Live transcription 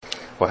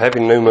Well,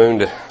 happy new moon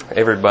to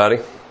everybody.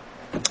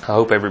 I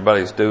hope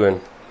everybody's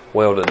doing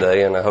well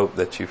today, and I hope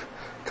that you've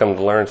come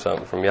to learn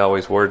something from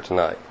Yahweh's Word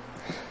tonight.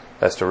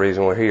 That's the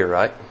reason we're here,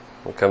 right?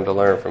 We've come to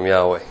learn from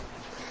Yahweh.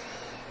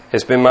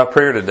 It's been my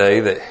prayer today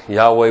that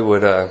Yahweh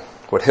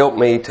would help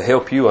me to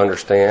help you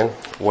understand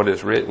what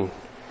is written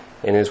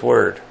in His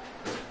Word.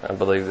 I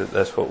believe that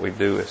that's what we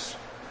do as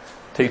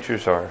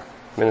teachers or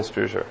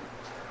ministers or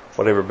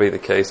whatever be the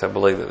case. I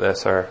believe that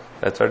that's our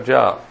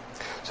job.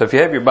 So if you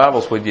have your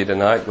Bibles with you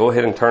tonight, go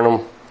ahead and turn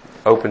them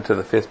open to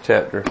the 5th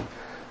chapter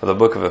of the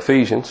book of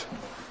Ephesians.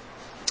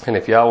 And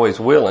if Yahweh's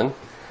willing,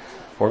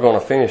 we're going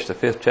to finish the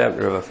 5th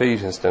chapter of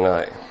Ephesians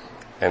tonight.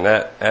 And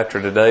that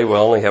after today,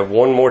 we'll only have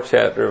one more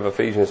chapter of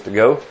Ephesians to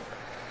go.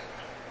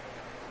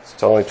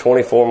 It's only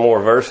 24 more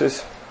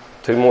verses,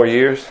 2 more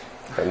years.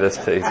 I'm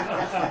just teasing.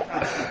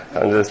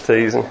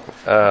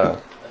 And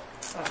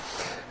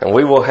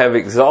we will have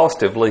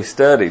exhaustively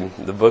studied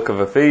the book of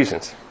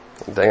Ephesians.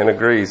 Dan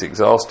agrees,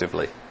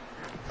 exhaustively.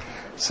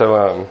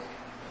 So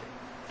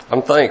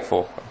I'm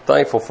thankful. I'm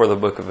thankful for the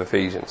book of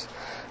Ephesians.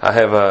 I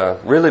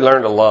have really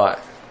learned a lot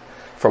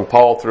from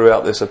Paul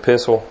throughout this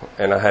epistle,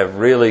 and I have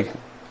really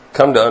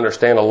come to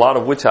understand a lot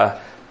of which I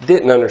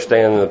didn't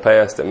understand in the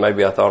past that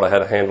maybe I thought I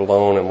had a handle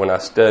on, and when I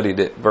studied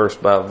it verse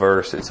by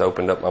verse, it's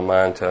opened up my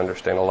mind to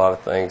understand a lot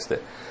of things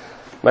that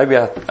maybe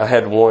I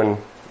had one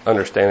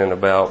understanding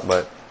about,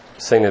 but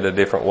seen it a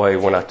different way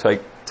when I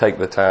take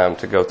the time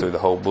to go through the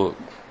whole book.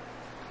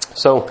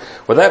 So,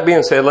 with that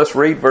being said, let's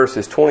read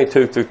verses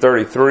 22 through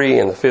 33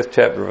 in the 5th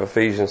chapter of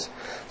Ephesians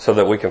so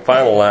that we can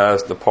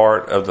finalize the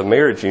part of the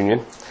marriage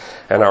union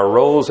and our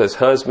roles as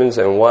husbands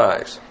and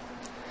wives.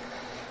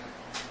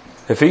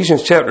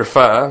 Ephesians chapter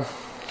 5,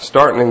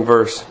 starting in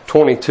verse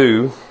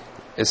 22,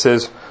 it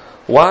says,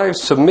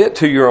 "Wives, submit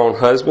to your own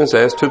husbands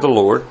as to the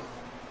Lord,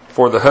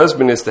 for the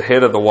husband is the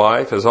head of the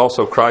wife, as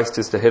also Christ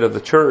is the head of the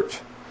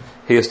church.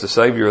 He is the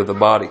Savior of the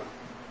body.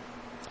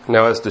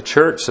 Now as the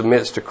church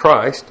submits to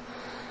Christ,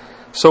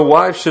 so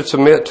wives should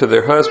submit to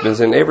their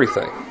husbands in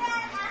everything.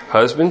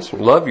 Husbands,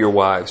 love your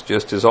wives,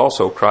 just as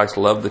also Christ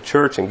loved the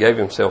church and gave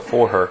himself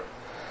for her,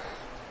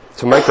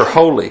 to make her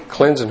holy,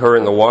 cleansing her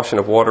in the washing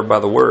of water by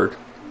the word.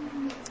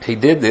 He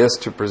did this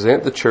to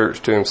present the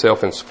church to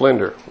himself in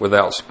splendor,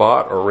 without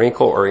spot or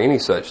wrinkle or any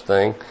such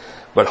thing,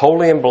 but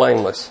holy and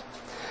blameless.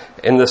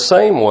 In the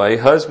same way,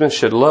 husbands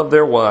should love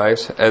their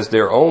wives as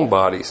their own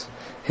bodies.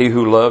 He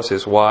who loves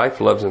his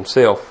wife loves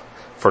himself.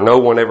 For no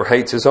one ever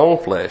hates his own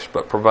flesh,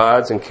 but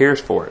provides and cares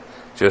for it,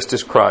 just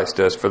as Christ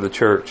does for the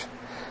church,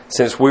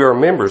 since we are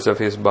members of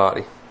his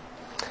body.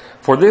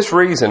 For this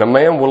reason, a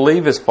man will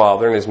leave his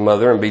father and his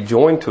mother and be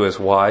joined to his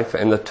wife,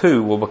 and the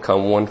two will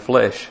become one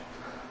flesh.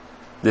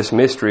 This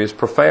mystery is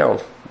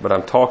profound, but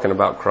I'm talking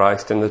about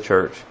Christ and the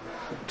church.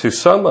 To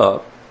sum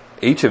up,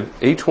 each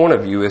one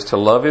of you is to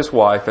love his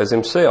wife as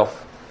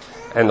himself,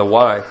 and the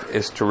wife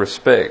is to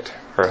respect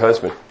her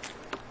husband."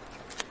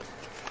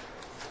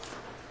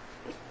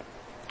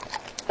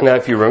 Now,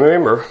 if you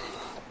remember,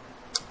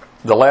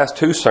 the last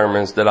 2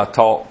 sermons that I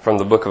taught from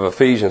the book of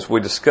Ephesians, we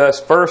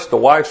discussed first the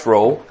wife's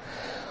role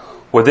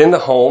within the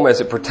home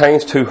as it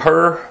pertains to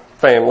her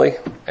family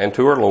and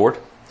to her Lord,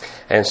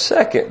 and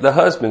second, the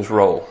husband's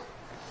role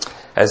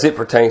as it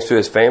pertains to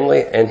his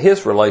family and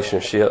his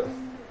relationship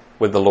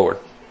with the Lord.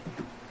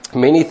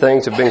 Many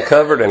things have been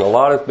covered and a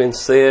lot has been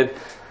said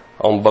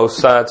on both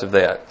sides of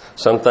that.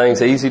 Some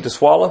things easy to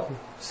swallow,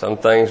 some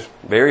things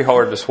very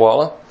hard to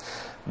swallow,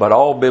 but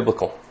all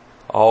biblical.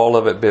 All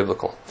of it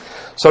biblical.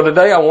 So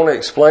today I want to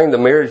explain the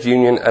marriage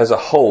union as a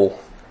whole,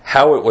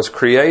 how it was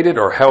created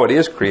or how it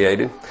is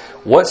created,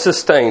 what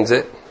sustains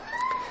it,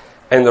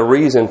 and the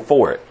reason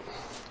for it.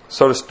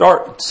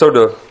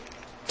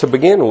 To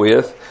begin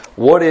with,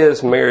 what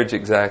is marriage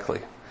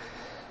exactly?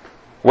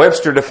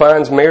 Webster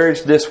defines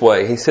marriage this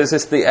way. He says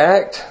it's the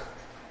act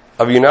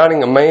of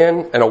uniting a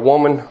man and a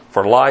woman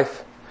for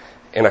life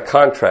in a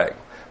contract,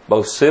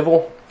 both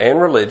civil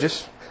and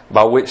religious,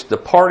 by which the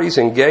parties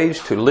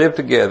engage to live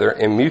together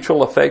in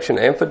mutual affection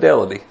and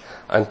fidelity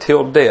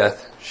until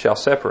death shall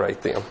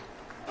separate them.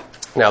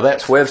 Now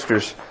that's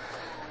Webster's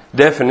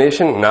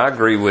definition, and I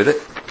agree with it.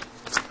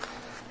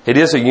 It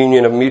is a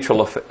union of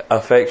mutual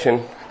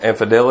affection and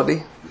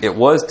fidelity. It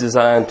was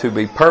designed to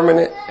be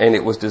permanent, and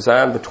it was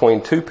designed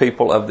between 2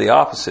 people of the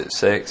opposite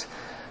sex,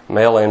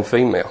 male and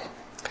female.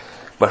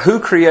 But who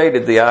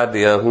created the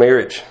idea of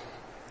marriage?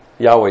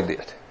 Yahweh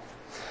did.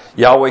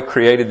 Yahweh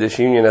created this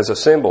union as a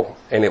symbol,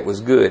 and it was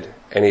good,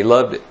 and He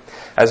loved it.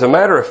 As a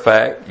matter of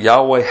fact,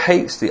 Yahweh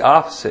hates the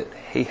opposite.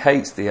 He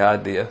hates the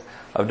idea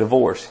of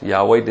divorce.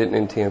 Yahweh didn't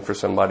intend for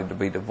somebody to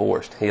be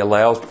divorced. He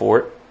allows for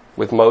it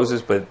with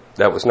Moses, but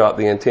that was not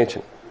the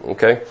intention.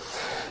 Okay?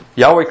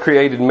 Yahweh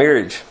created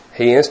marriage.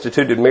 He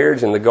instituted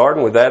marriage in the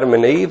garden with Adam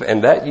and Eve,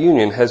 and that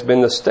union has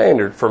been the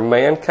standard for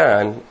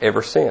mankind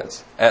ever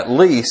since. At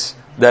least,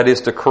 that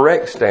is the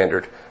correct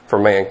standard for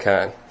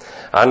mankind.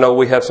 I know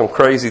we have some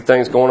crazy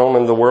things going on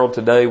in the world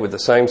today with the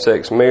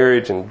same-sex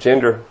marriage and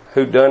gender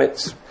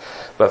whodunits,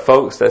 but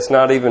folks, that's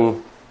not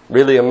even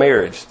really a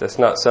marriage. That's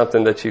not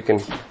something that you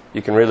can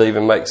really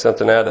even make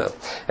something out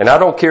of. And I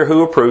don't care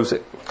who approves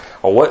it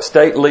or what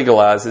state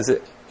legalizes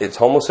it. It's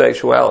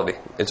homosexuality.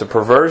 It's a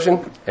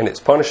perversion, and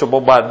it's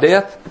punishable by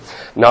death,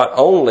 not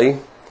only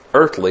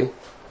earthly,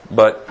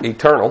 but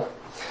eternal.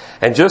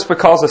 And just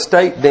because a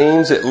state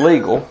deems it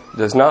legal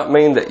does not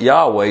mean that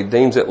Yahweh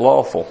deems it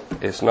lawful.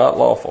 It's not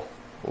lawful.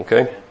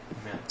 Okay?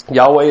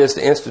 Yahweh is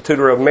the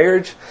institutor of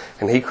marriage,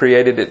 and He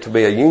created it to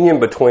be a union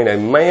between a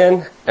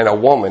man and a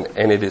woman,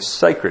 and it is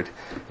sacred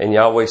in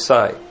Yahweh's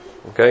sight.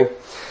 Okay?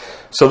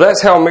 So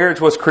that's how marriage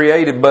was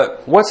created,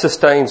 but what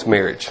sustains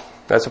marriage?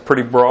 That's a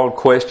pretty broad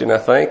question, I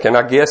think, and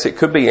I guess it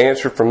could be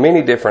answered from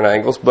many different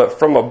angles, but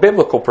from a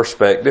biblical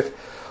perspective,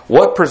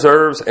 what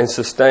preserves and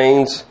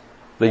sustains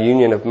the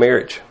union of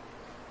marriage?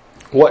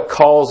 What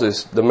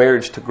causes the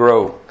marriage to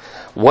grow?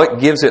 What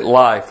gives it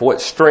life?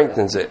 What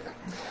strengthens it?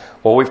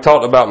 Well, we've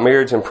talked about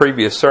marriage in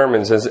previous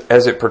sermons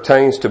as it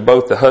pertains to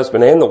both the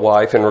husband and the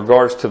wife in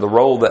regards to the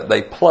role that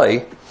they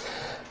play.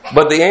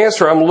 But the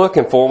answer I'm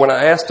looking for when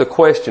I ask the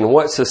question,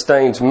 what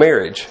sustains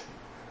marriage?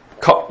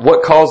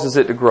 What causes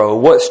it to grow?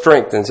 What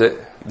strengthens it?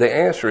 The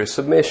answer is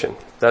submission.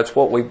 That's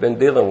what we've been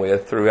dealing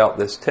with throughout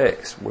this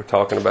text. We're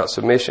talking about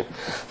submission.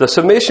 The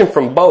submission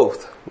from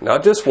both,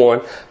 not just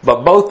one,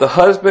 but both the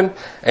husband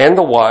and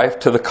the wife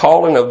to the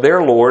calling of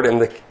their Lord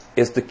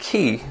is the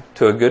key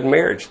to a good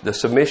marriage. The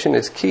submission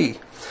is key.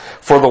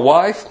 For the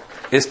wife,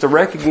 it's the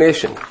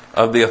recognition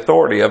of the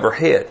authority of her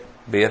head,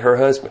 be it her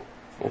husband.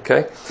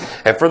 Okay?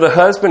 And for the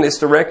husband, it's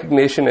the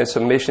recognition and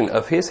submission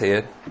of his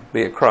head,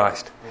 be it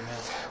Christ.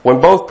 When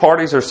both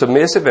parties are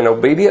submissive and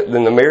obedient,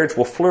 then the marriage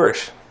will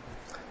flourish.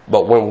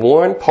 But when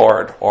one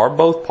part or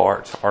both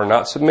parts are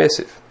not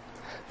submissive,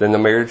 then the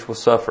marriage will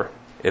suffer.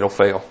 It'll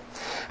fail.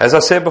 As I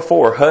said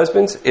before,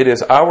 husbands, it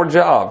is our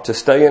job to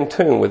stay in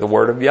tune with the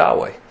Word of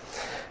Yahweh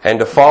and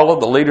to follow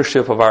the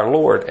leadership of our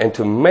Lord and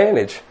to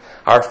manage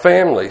our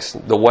families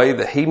the way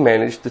that He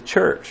managed the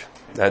church.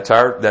 That's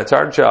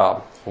our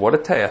job. What a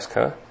task,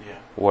 huh?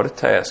 What a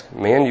task.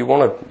 Men, you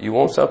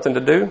want something to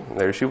do?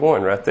 There's your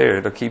one right there.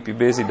 It'll keep you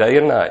busy day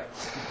and night.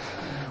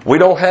 We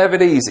don't have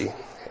it easy.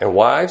 And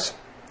wives,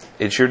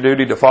 it's your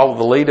duty to follow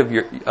the lead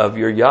of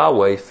your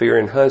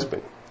Yahweh-fearing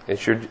husband.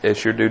 It's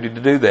your duty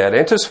to do that.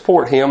 And to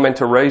support him and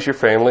to raise your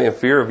family in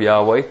fear of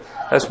Yahweh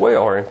as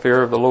well, or in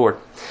fear of the Lord.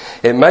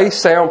 It may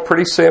sound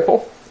pretty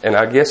simple, and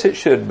I guess it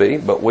should be,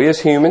 but we as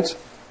humans,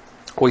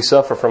 we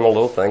suffer from a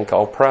little thing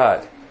called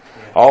pride.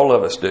 All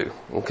of us do,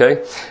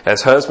 okay?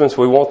 As husbands,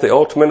 we want the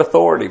ultimate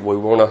authority. We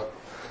want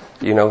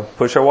to,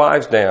 push our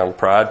wives down.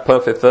 Pride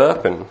puffeth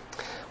up, and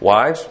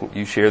wives,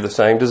 you share the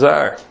same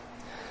desire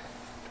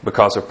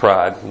because of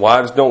pride.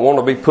 Wives don't want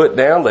to be put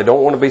down. They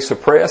don't want to be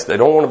suppressed. They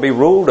don't want to be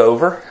ruled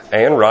over,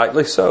 and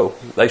rightly so.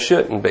 They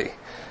shouldn't be.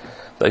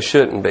 They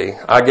shouldn't be.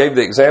 I gave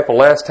the example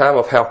last time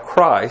of how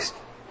Christ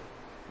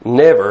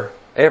never,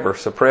 ever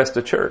suppressed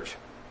the church.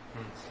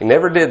 He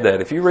never did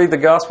that. If you read the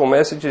gospel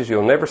messages,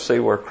 you'll never see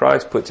where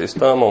Christ puts His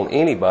thumb on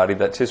anybody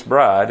that's His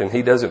bride, and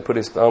He doesn't put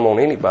His thumb on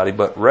anybody,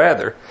 but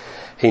rather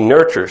He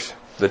nurtures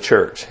the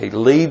church. He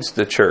leads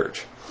the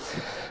church.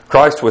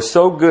 Christ was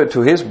so good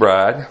to His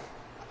bride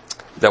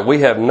that we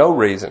have no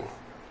reason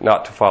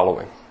not to follow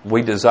Him.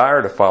 We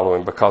desire to follow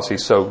Him because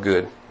He's so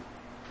good,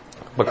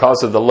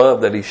 because of the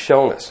love that He's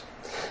shown us.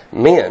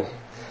 Men,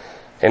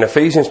 in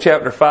Ephesians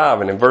chapter 5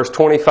 and in verse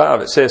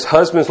 25 it says,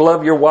 husbands,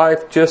 love your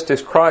wife just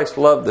as Christ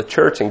loved the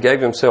church and gave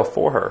Himself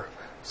for her.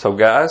 So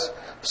guys,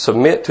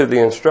 submit to the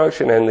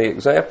instruction and the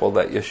example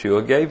that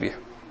Yeshua gave you.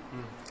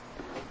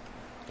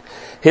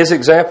 His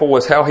example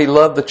was how He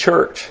loved the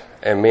church.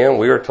 And men,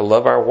 we are to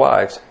love our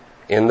wives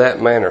in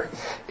that manner.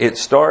 It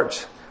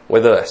starts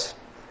with us.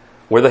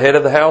 We're the head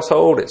of the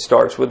household. It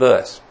starts with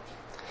us.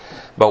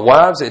 But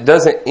wives, it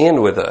doesn't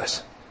end with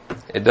us.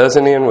 It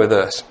doesn't end with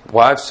us.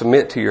 Wives,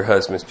 submit to your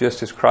husbands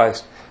just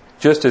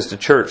as the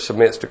church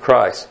submits to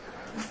Christ.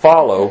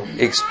 Follow,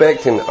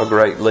 expecting a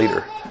great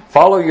leader.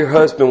 Follow your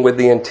husband with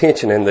the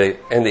intention and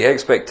the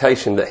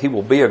expectation that he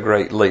will be a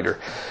great leader,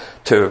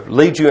 to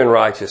lead you in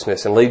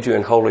righteousness and lead you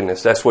in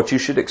holiness. That's what you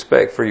should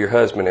expect for your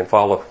husband, and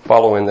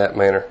follow in that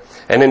manner.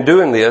 And in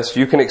doing this,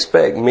 you can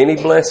expect many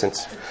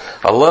blessings.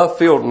 A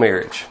love-filled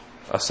marriage,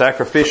 a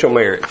sacrificial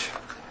marriage,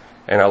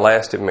 and a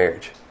lasting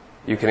marriage.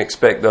 You can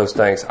expect those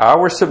things.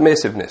 Our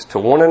submissiveness to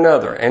one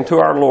another and to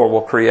our Lord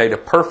will create a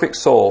perfect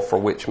soil for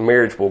which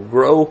marriage will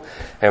grow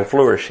and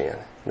flourish in.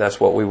 That's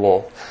what we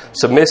want.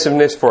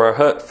 Submissiveness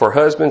for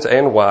husbands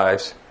and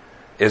wives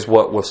is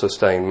what will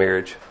sustain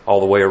marriage all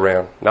the way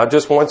around. Not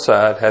just one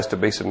side has to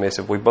be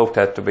submissive. We both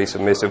have to be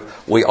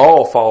submissive. We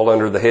all fall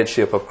under the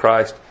headship of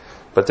Christ,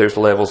 but there's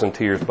levels and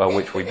tiers by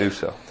which we do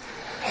so.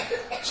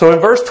 So in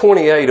verse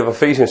 28 of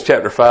Ephesians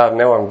chapter 5,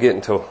 now I'm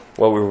getting to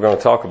what we were going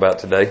to talk about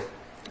today.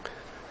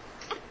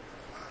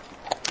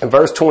 In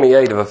verse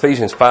 28 of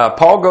Ephesians 5,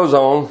 Paul goes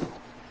on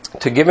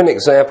to give an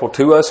example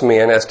to us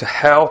men as to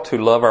how to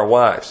love our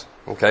wives.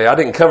 Okay, I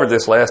didn't cover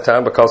this last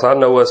time because I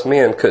know us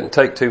men couldn't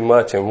take too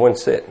much in one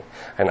sitting.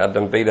 And I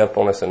done beat up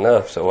on us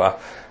enough, so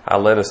I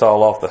let us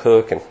all off the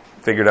hook and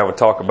figured I would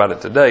talk about it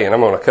today, and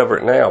I'm going to cover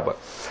it now. But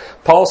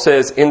Paul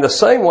says, in the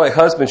same way,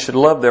 husbands should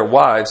love their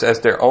wives as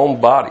their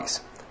own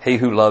bodies. He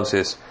who loves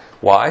his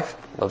wife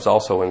loves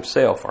also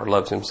himself, or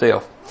loves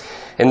himself.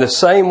 In the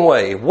same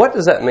way, what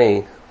does that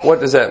mean? What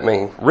does that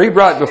mean? Read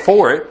right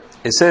before it.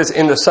 It says,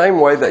 in the same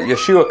way that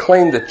Yeshua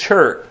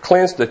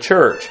cleansed the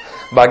church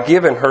by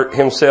giving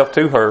himself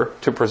to her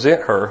to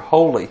present her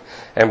holy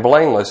and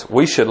blameless,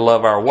 we should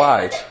love our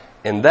wives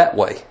in that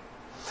way.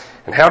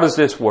 And how does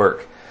this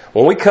work?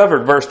 When we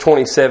covered verse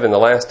 27 the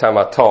last time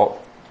I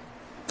talked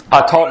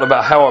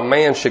about how a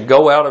man should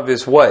go out of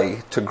his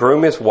way to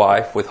groom his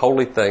wife with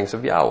holy things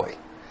of Yahweh.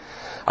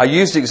 I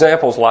used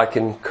examples like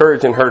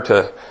encouraging her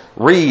to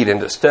read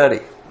and to study,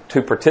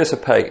 to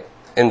participate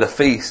in the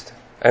feast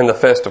and the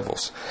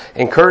festivals,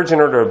 encouraging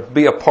her to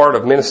be a part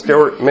of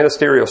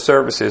ministerial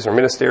services or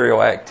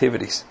ministerial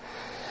activities,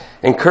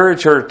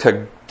 encourage her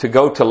to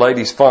go to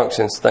ladies'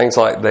 functions, things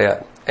like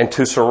that, and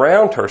to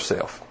surround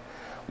herself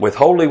with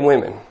holy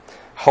women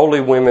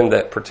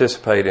that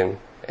participate in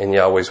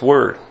Yahweh's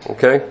Word,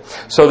 okay?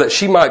 So that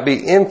she might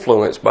be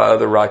influenced by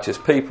other righteous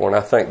people. And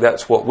I think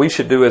that's what we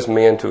should do as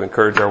men to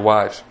encourage our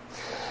wives.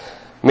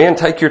 Men,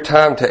 take your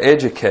time to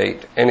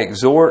educate and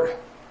exhort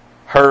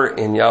her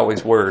in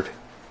Yahweh's Word,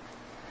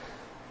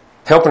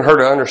 helping her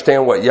to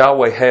understand what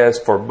Yahweh has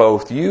for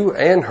both you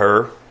and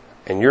her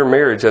and your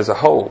marriage as a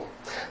whole.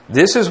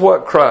 This is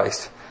what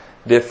Christ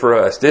did for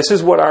us. This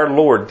is what our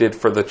Lord did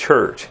for the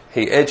church.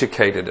 He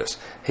educated us.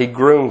 He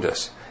groomed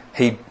us.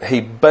 He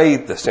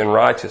bathed us in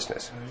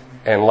righteousness.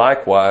 And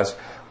likewise,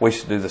 we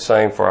should do the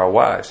same for our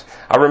wives.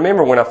 I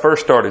remember when I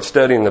first started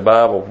studying the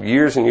Bible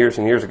years and years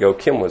and years ago,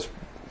 Kim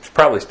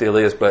probably still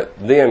is, but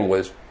then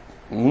was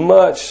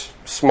much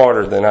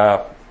smarter than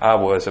I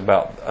was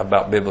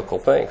about biblical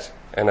things.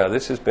 And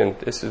this has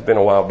been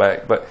a while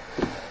back. But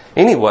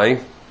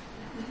anyway,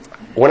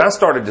 when I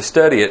started to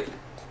study it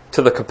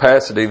to the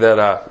capacity that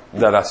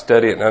I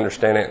study it and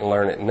understand it and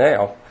learn it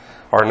now,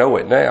 or know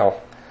it now,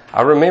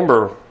 I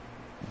remember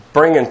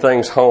bringing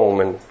things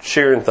home and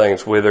sharing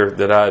things with her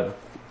that I'd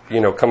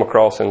come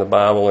across in the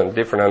Bible and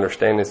different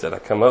understandings that I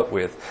come up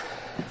with.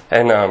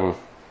 And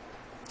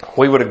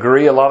we would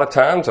agree a lot of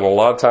times, and a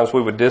lot of times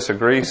we would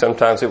disagree.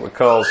 Sometimes it would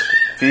cause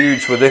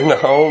feuds within the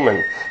home,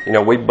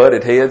 and we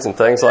butted heads and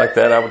things like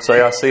that. I would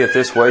say, I see it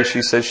this way.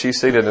 She said she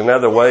sees it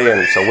another way,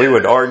 and so we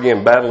would argue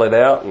and battle it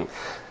out, and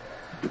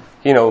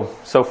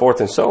so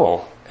forth and so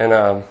on.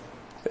 And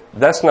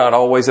that's not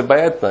always a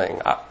bad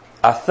thing.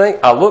 I think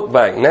I look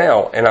back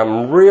now, and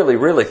I'm really,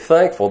 really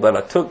thankful that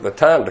I took the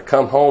time to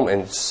come home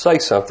and say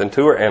something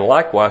to her. And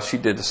likewise, she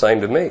did the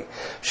same to me.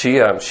 She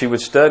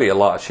would study a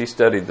lot. She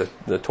studied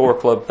the Torah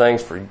Club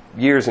things for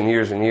years and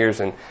years and years,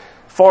 and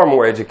far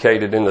more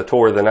educated in the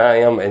Torah than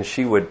I am. And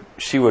she would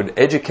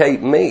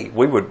educate me.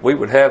 We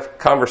would have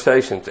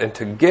conversations, and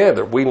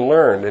together we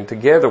learned, and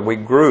together we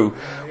grew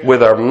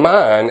with our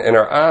mind and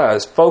our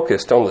eyes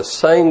focused on the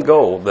same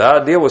goal. The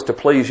idea was to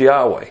please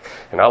Yahweh.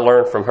 And I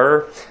learned from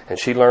her, and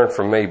she learned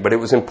from me. But it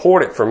was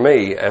important for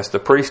me, as the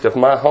priest of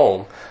my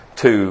home,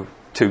 to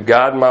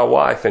guide my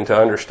wife into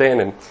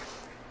understanding.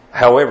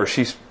 However,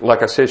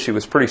 like I said, she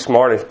was pretty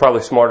smart, and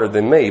probably smarter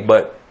than me,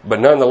 but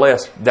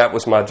nonetheless, that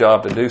was my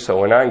job to do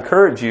so. And I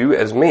encourage you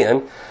as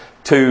men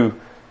to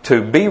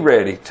be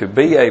ready, to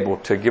be able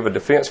to give a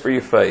defense for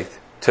your faith,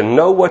 to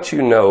know what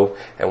you know,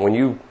 and when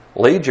you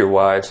lead your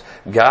wives,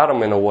 guide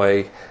them in a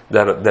way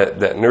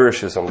that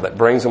nourishes them, that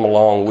brings them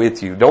along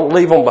with you. Don't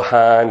leave them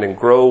behind and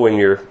grow in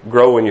your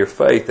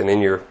faith and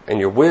in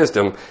your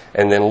wisdom,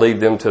 and then leave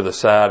them to the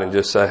side and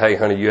just say, "Hey,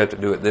 honey, you have to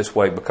do it this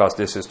way because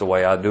this is the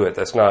way I do it."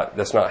 That's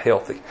not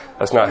healthy.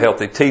 That's not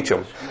healthy. Teach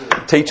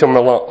them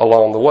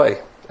along the way.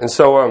 And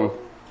so,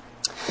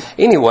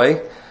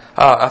 anyway,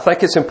 I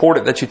think it's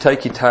important that you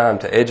take your time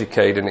to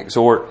educate and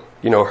exhort,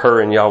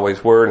 her in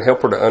Yahweh's Word and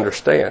help her to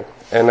understand.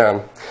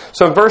 And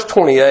so in verse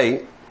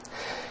 28,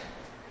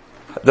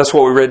 that's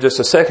what we read just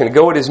a second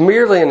ago. It is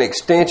merely an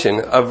extension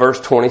of verse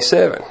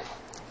 27.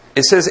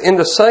 It says, in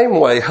the same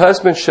way,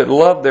 husbands should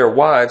love their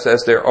wives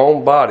as their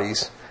own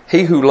bodies.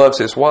 He who loves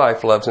his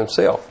wife loves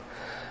himself.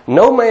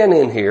 No man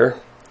in here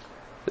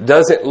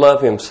doesn't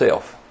love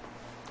himself.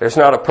 There's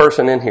not a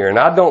person in here. And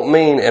I don't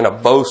mean in a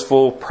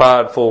boastful,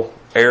 prideful,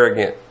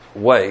 arrogant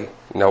way.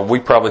 We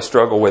probably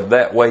struggle with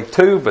that way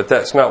too, but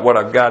that's not what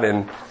I've got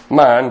in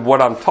mind.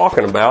 What I'm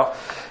talking about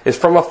is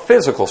from a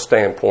physical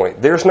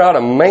standpoint. There's not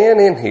a man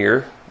in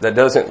here that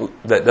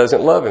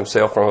doesn't love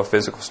himself from a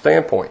physical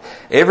standpoint.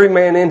 Every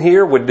man in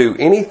here would do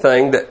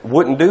anything that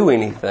wouldn't do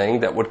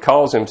anything that would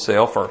cause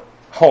himself or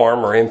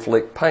harm or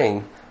inflict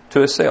pain to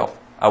himself.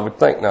 I would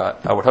think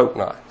not. I would hope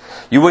not.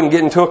 You wouldn't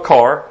get into a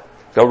car,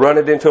 go run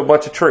it into a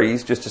bunch of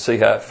trees just to see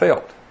how it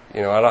felt.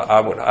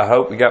 I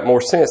hope you got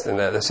more sense than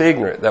that. That's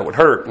ignorant. That would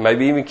hurt,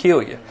 maybe even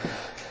kill you.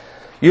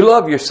 You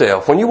love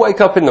yourself. When you wake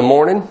up in the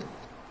morning,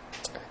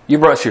 you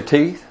brush your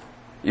teeth,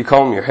 you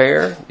comb your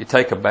hair, you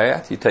take a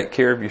bath, you take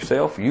care of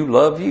yourself. You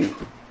love you.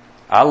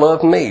 I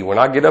love me. When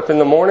I get up in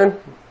the morning,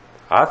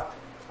 I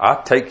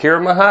take care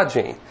of my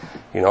hygiene.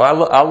 I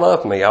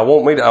love me. I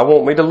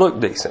want me to look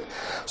decent.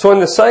 So in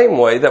the same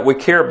way that we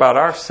care about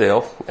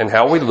ourselves and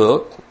how we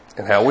look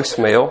and how we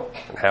smell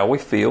and how we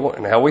feel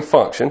and how we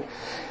function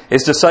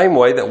is the same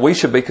way that we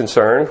should be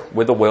concerned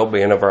with the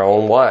well-being of our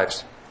own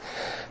wives.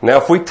 Now,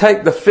 if we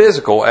take the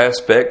physical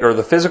aspect or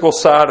the physical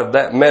side of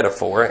that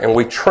metaphor and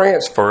we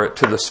transfer it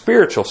to the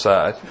spiritual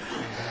side,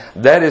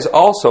 that is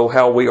also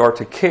how we are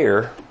to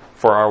care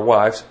for our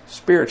wives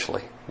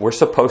spiritually. We're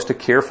supposed to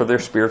care for their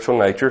spiritual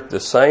nature the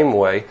same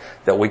way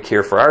that we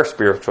care for our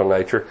spiritual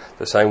nature,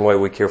 the same way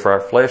we care for our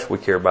flesh, we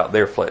care about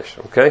their flesh.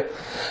 Okay?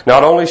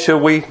 Not only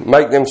should we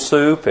make them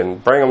soup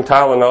and bring them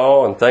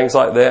Tylenol and things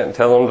like that and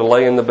tell them to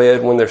lay in the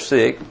bed when they're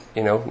sick,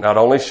 not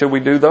only should we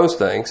do those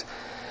things,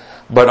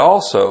 but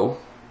also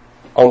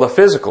on the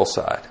physical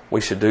side,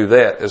 we should do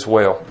that as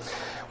well.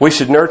 We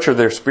should nurture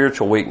their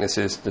spiritual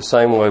weaknesses the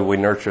same way we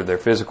nurture their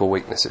physical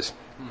weaknesses.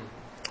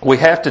 We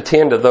have to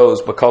tend to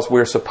those because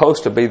we're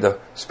supposed to be the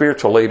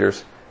spiritual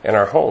leaders in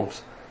our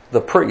homes.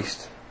 The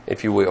priest,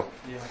 if you will.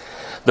 Yeah.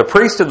 The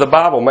priest of the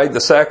Bible made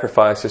the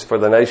sacrifices for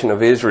the nation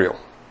of Israel.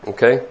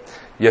 Okay?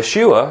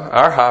 Yeshua,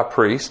 our high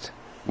priest,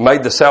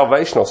 made the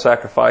salvational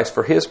sacrifice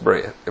for his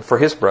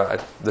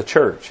bride, the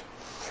church.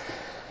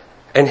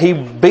 And he,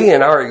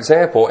 being our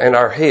example and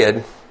our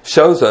head,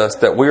 shows us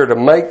that we are to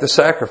make the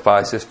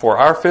sacrifices for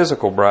our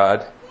physical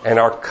bride and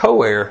our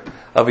co-heir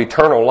of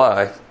eternal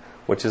life,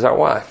 which is our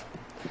wife.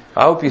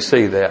 I hope you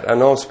see that. I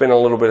know I'm spending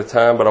a little bit of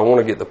time, but I want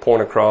to get the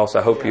point across.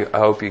 I hope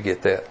you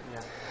get that.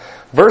 Yeah.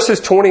 Verses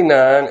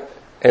 29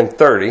 and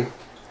 30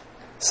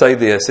 say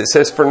this. It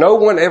says, "For no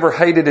one ever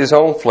hated his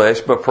own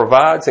flesh, but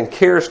provides and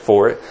cares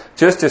for it,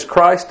 just as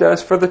Christ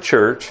does for the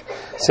church,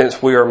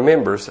 since we are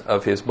members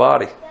of his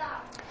body."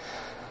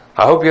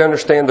 I hope you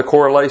understand the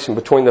correlation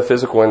between the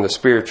physical and the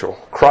spiritual.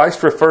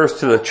 Christ refers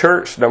to the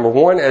church, number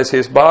one, as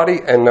his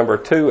body, and number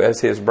two, as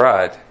his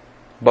bride.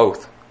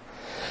 Both.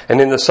 And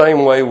in the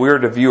same way, we are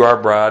to view our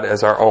bride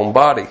as our own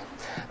body.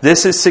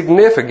 This is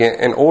significant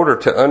in order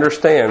to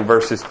understand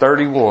verses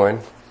 31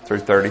 through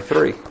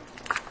 33.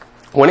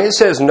 When it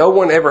says no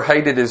one ever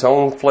hated his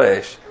own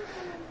flesh,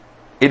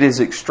 it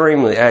is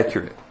extremely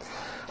accurate.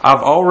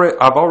 I've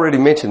already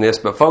mentioned this,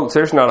 but folks,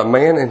 there's not a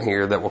man in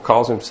here that will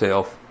cause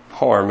himself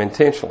harm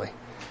intentionally.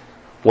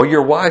 Well,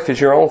 your wife is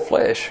your own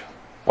flesh.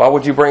 Why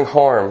would you bring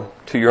harm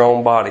to your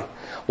own body?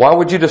 Why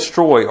would you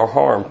destroy or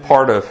harm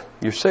part of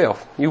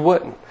yourself? You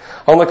wouldn't.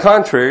 On the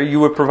contrary, you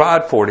would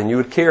provide for it and you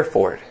would care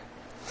for it.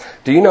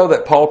 Do you know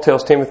that Paul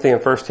tells Timothy in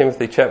 1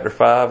 Timothy chapter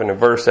 5 and in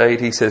verse 8,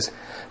 he says,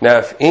 "Now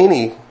if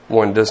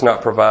anyone does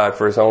not provide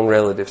for his own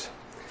relatives,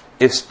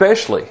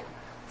 especially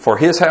for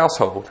his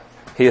household,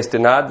 he has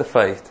denied the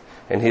faith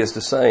and he is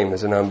the same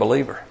as an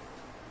unbeliever."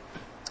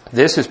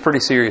 This is pretty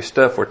serious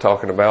stuff we're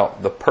talking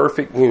about, the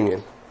perfect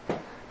union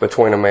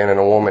between a man and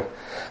a woman.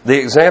 The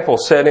example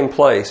set in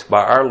place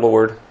by our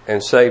Lord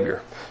and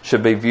Savior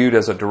should be viewed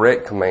as a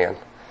direct command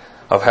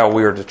of how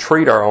we are to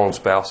treat our own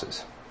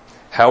spouses.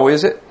 How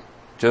is it?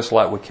 Just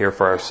like we care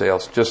for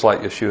ourselves, just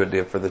like Yeshua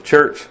did for the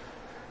church.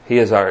 He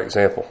is our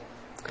example.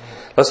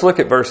 Let's look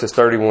at verses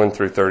 31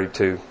 through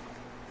 32.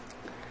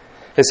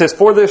 It says,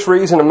 "For this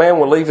reason a man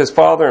will leave his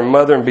father and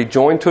mother and be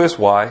joined to his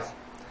wife,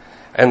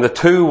 and the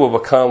two will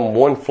become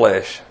one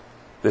flesh."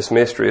 This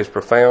mystery is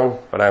profound,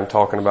 but I'm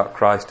talking about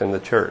Christ and the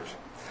church.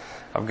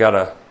 I've got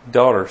a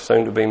daughter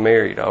soon to be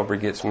married. Aubrey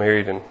gets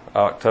married in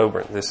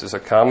October. This is a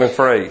common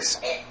phrase.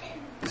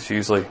 It's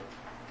usually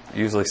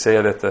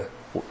said at the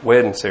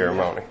wedding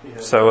ceremony.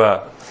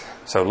 So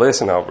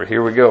listen, Aubrey,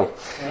 here we go.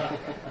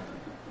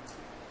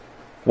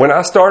 When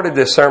I started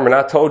this sermon,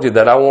 I told you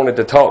that I wanted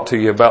to talk to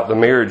you about the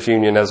marriage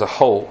union as a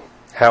whole,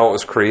 how it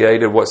was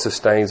created, what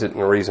sustains it,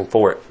 and the reason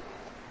for it.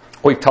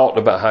 We've talked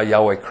about how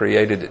Yahweh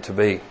created it to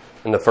be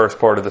in the first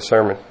part of the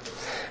sermon,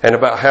 and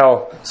about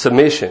how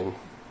submission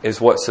is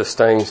what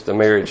sustains the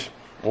marriage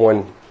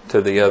one to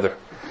the other.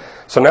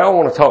 So now I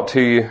want to talk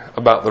to you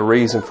about the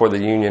reason for the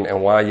union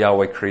and why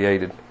Yahweh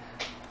created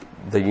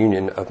the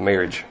union of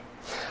marriage.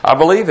 I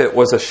believe it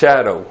was a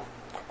shadow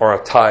or a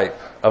type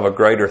of a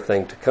greater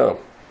thing to come.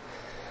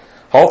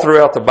 All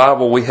throughout the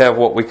Bible we have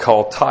what we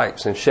call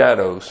types and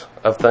shadows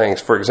of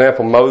things. For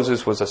example,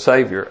 Moses was a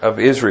savior of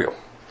Israel,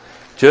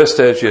 just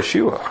as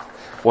Yeshua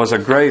was a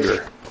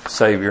greater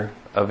savior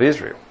of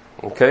Israel.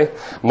 Okay?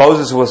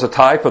 Moses was a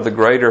type of the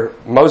greater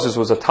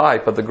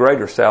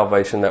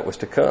salvation that was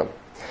to come.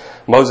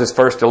 Moses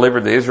first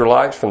delivered the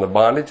Israelites from the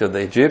bondage of the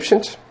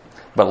Egyptians,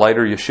 but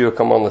later Yeshua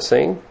come on the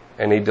scene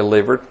and he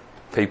delivered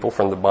people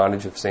from the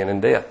bondage of sin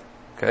and death.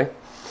 Okay?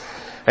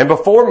 And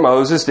before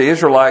Moses, the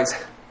Israelites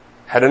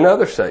had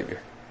another savior.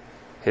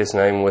 His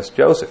name was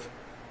Joseph.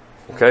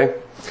 Okay?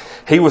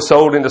 He was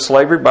sold into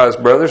slavery by his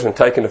brothers and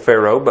taken to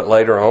Pharaoh, but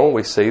later on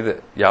we see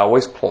that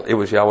it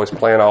was Yahweh's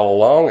plan all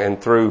along, and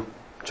through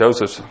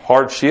Joseph's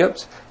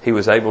hardships, he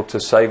was able to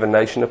save a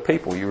nation of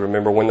people. You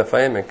remember when the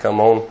famine come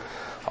on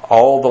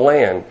all the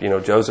land.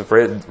 Joseph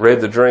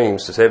read the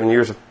dreams, the 7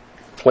 years of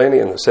plenty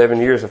and the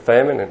 7 years of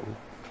famine, and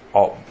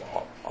all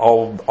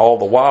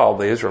the while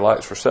the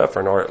Israelites were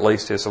suffering, or at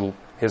least his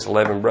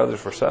 11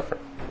 brothers were suffering.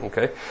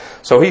 Okay,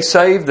 so he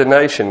saved the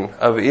nation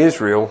of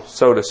Israel,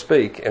 so to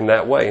speak, in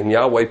that way, and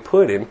Yahweh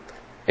put him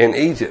in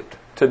Egypt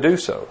to do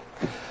so.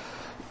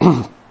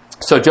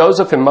 So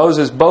Joseph and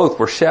Moses both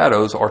were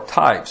shadows or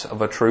types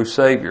of a true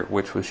Savior,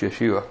 which was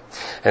Yeshua.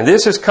 And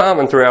this is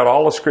common throughout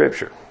all of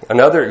Scripture.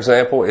 Another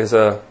example is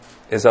of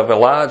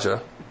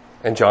Elijah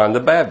and John the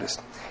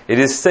Baptist. It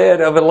is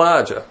said of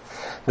Elijah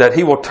that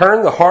he will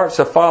turn the hearts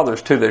of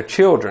fathers to their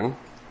children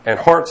and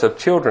hearts of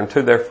children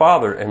to their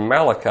father in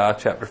Malachi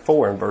chapter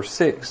 4 and verse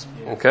 6.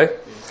 Okay?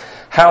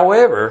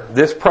 However,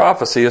 this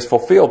prophecy is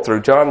fulfilled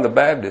through John the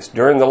Baptist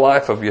during the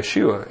life of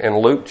Yeshua in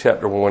Luke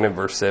chapter 1 and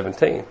verse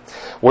 17,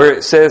 where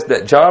it says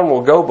that John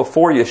will go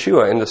before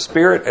Yeshua in the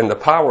spirit and the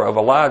power of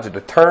Elijah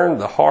to turn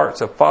the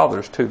hearts of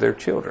fathers to their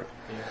children.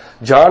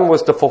 John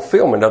was the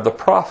fulfillment of the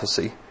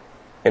prophecy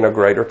in a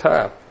greater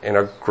time, in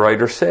a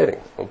greater setting.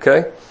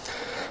 Okay?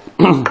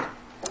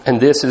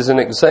 And this is an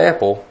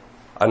example,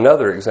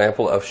 another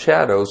example of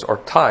shadows or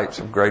types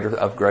of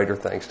greater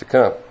things to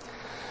come.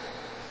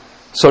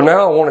 So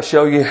now I want to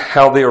show you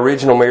how the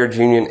original marriage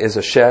union is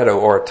a shadow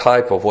or a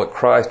type of what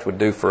Christ would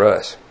do for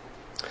us.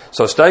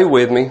 So stay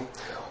with me.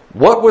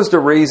 What was the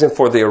reason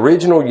for the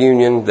original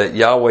union that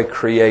Yahweh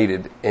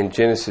created in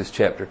Genesis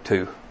chapter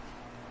 2?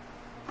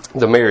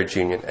 The marriage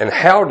union. And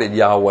how did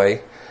Yahweh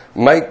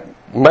make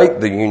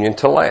the union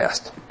to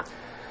last?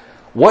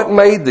 What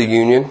made the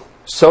union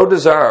so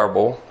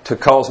desirable to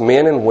cause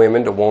men and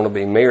women to want to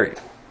be married?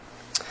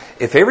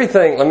 If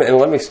everything,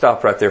 let me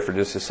stop right there for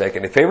just a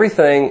second. If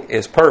everything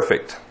is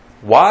perfect,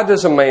 why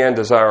does a man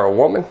desire a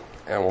woman,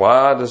 and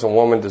why does a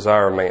woman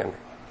desire a man?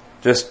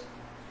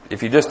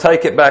 If you just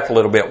take it back a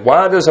little bit,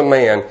 why does a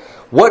man,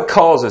 what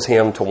causes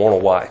him to want a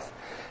wife,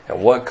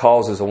 and what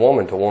causes a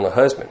woman to want a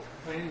husband?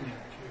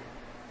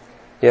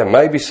 Yeah,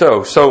 maybe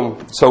so.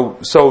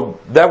 So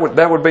that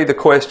would be the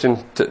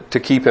question to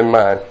keep in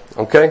mind.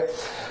 Okay,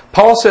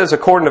 Paul says,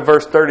 according to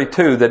verse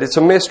 32, that it's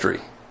a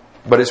mystery,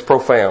 but it's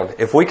profound.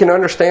 If we can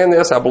understand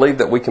this, I believe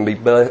that we can be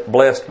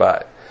blessed by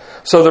it.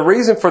 So the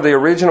reason for the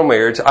original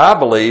marriage, I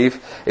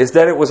believe, is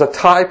that it was a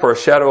type or a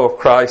shadow of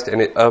Christ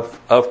and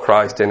of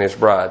Christ and His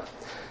bride.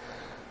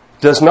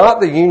 Does not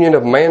the union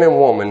of man and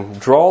woman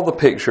draw the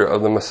picture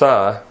of the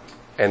Messiah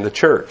and the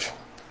church?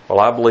 Well,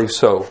 I believe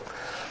so.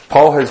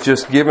 Paul has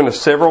just given us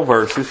several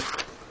verses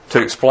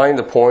to explain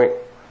the point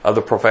of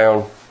the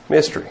profound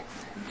mystery.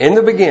 In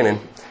the beginning,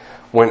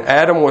 when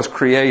Adam was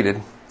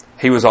created,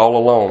 he was all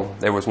alone.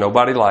 There was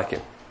nobody like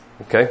him.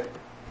 Okay?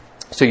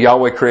 So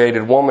Yahweh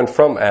created woman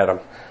from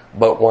Adam.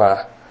 But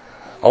why?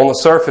 On the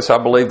surface, I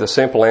believe the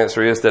simple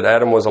answer is that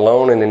Adam was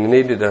alone and he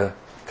needed a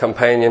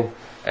companion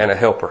and a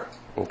helper.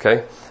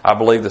 Okay? I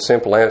believe the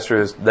simple answer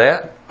is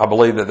that. I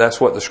believe that that's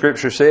what the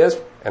Scripture says,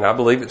 and I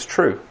believe it's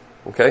true.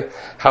 Okay?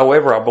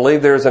 However, I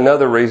believe there is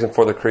another reason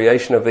for the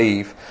creation of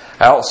Eve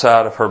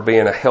outside of her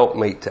being a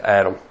helpmeet to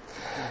Adam.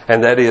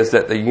 And that is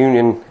that the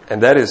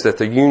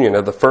union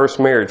of the first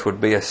marriage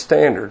would be a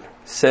standard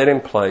set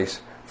in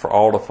place for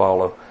all to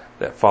follow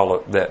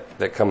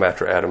that come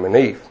after Adam and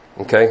Eve.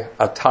 Okay?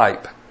 A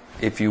type,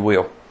 if you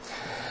will.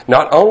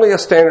 Not only a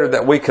standard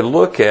that we could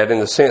look at in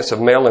the sense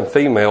of male and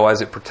female as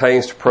it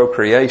pertains to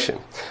procreation,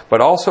 but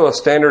also a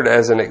standard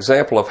as an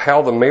example of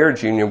how the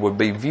marriage union would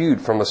be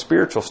viewed from a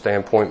spiritual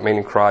standpoint,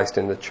 meaning Christ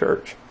and the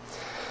church.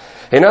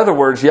 In other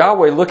words,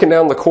 Yahweh, looking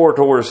down the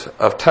corridors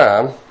of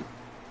time,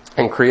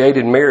 and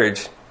created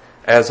marriage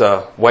as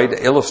a way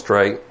to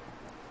illustrate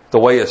the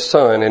way His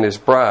Son and His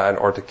bride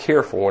are to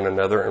care for one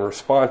another and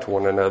respond to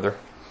one another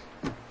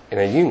in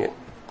a union.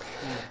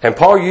 And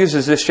Paul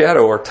uses this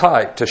shadow or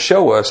type to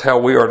show us how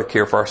we are to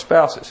care for our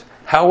spouses.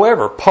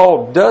 However,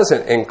 Paul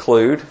doesn't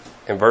include,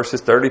 in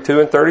verses 32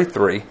 and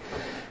 33,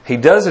 he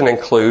doesn't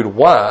include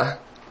why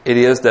it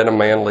is that a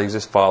man leaves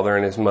his father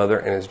and his mother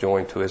and is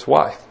joined to his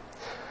wife.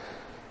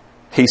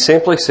 He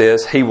simply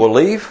says he will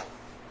leave,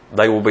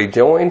 they will be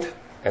joined,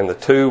 and the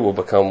two will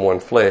become one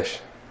flesh.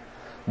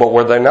 But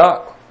were they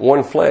not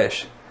one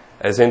flesh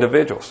as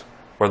individuals?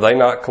 Were they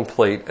not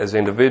complete as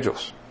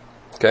individuals?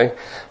 Okay?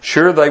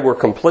 Sure, they were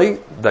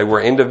complete. They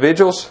were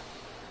individuals,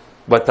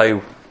 but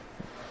they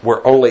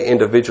were only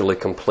individually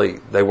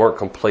complete. They weren't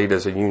complete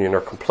as a union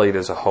or complete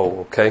as a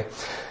whole. Okay?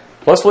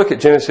 Let's look at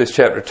Genesis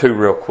chapter 2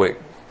 real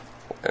quick.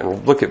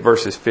 And look at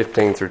verses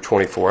 15 through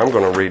 24. I'm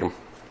going to read them.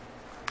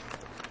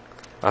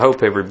 I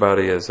hope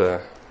everybody is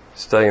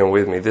staying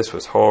with me. This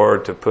was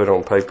hard to put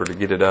on paper to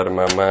get it out of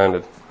my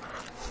mind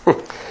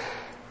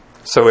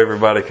so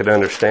everybody could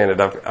understand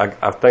it.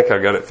 I think I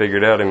got it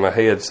figured out in my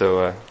head,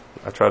 so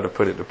I tried to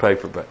put it to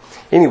paper. But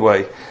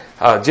anyway,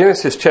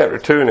 Genesis chapter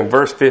 2 and in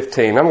verse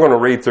 15, I'm going to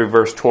read through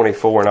verse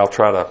 24 and I'll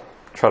try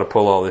to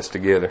pull all this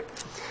together.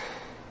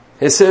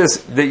 It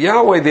says that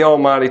Yahweh the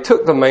Almighty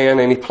took the man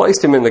and He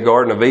placed him in the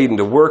Garden of Eden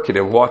to work it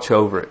and watch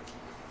over it.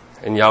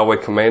 And Yahweh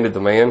commanded the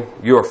man,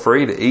 "You are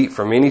free to eat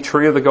from any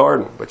tree of the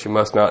garden, but you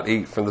must not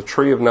eat from the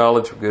tree of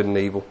knowledge of good and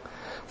evil.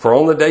 For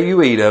on the day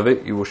you eat of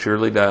it, you will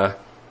surely die."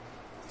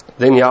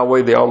 Then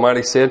Yahweh the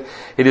Almighty said,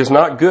 "It is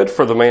not good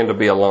for the man to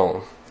be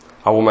alone.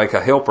 I will make a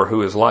helper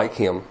who is like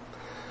him."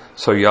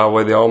 So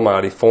Yahweh the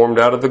Almighty formed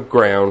out of the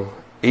ground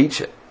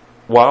each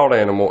wild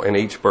animal and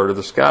each bird of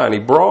the sky. And He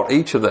brought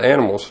each to the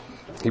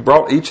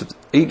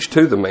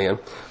man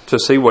to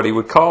see what he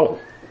would call them.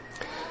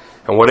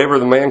 And whatever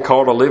the man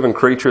called a living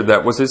creature,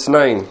 that was its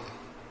name.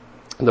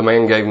 The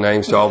man gave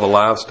names to all the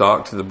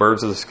livestock, to the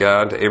birds of the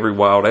sky, to every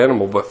wild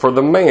animal. But for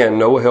the man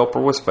no helper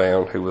was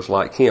found who was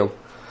like him.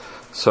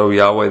 So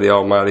Yahweh the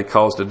Almighty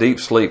caused a deep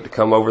sleep to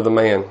come over the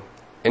man,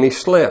 and he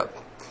slept.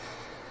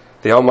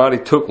 The Almighty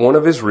took one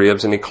of his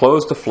ribs, and he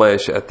closed the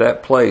flesh at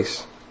that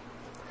place.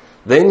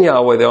 Then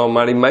Yahweh the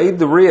Almighty made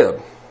the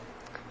rib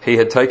he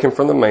had taken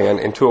from the man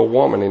into a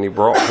woman, and he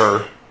brought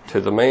her to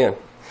the man.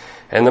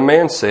 And the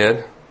man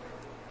said,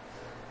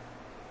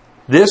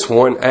 "This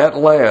one at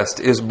last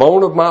is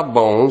bone of my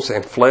bones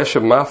and flesh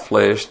of my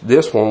flesh.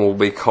 This one will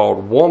be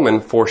called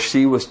woman, for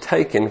she was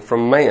taken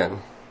from man."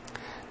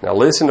 Now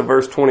listen to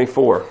verse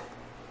 24.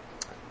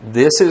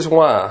 "This is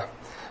why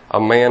a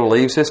man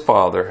leaves his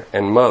father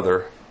and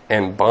mother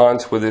and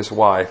bonds with his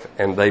wife,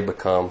 and they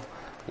become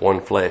one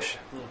flesh."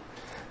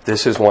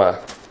 This is why.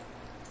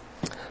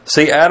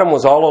 See, Adam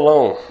was all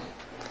alone.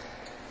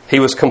 He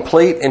was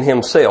complete in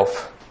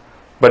himself,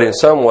 but in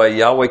some way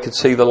Yahweh could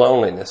see the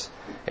loneliness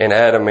in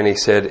Adam, and he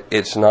said,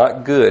 "It's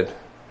not good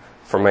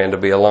for man to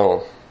be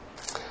alone."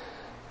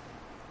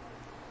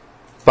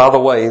 By the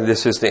way,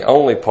 this is the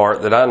only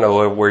part that I know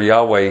of where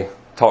Yahweh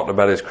talked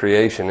about his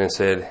creation and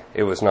said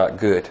it was not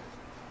good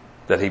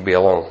that he be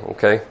alone.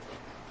 Okay?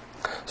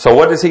 So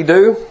what does he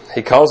do?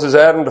 He causes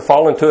Adam to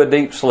fall into a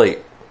deep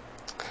sleep.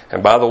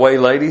 And by the way,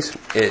 ladies,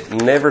 it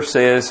never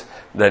says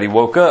that he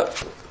woke up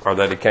or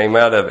that he came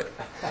out of it.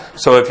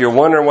 So if you're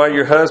wondering why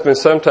your husband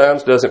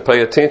sometimes doesn't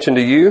pay attention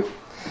to you,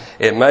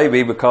 it may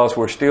be because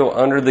we're still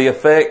under the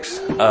effects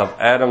of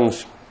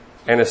Adam's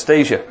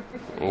anesthesia.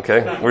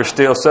 Okay? We're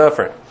still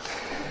suffering.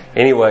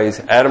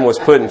 Anyways, Adam was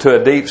put into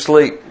a deep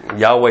sleep.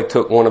 Yahweh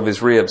took one of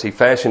his ribs. He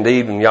fashioned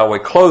Eve, and Yahweh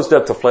closed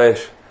up the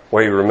flesh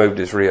where he removed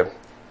his rib.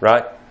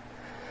 Right?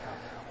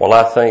 Well,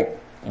 I think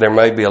there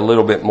may be a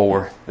little bit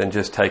more than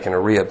just taking a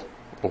rib.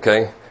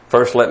 Okay?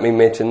 First, let me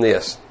mention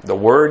this. The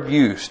word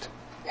used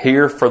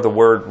here for the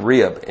word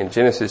rib in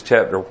Genesis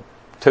chapter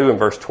 2 and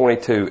verse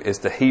 22 is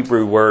the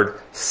Hebrew word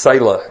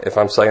Selah, if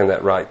I'm saying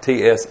that right.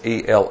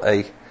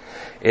 T-S-E-L-A.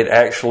 It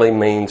actually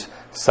means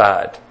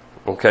side.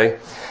 Okay?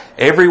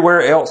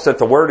 Everywhere else that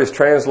the word is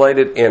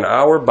translated in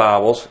our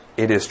Bibles,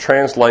 it is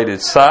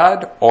translated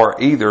side or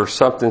either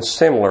something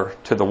similar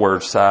to the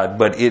word side,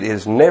 but it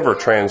is never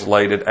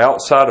translated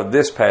outside of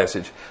this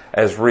passage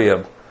as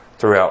rib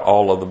throughout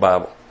all of the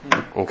Bible.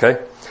 Okay?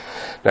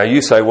 Now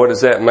you say, what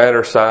does that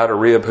matter, side or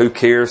rib? Who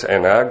cares?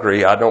 And I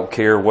agree. I don't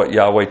care what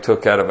Yahweh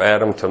took out of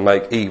Adam to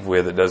make Eve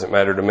with. It doesn't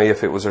matter to me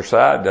if it was her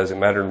side. It doesn't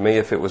matter to me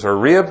if it was her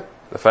rib.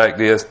 The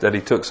fact is that he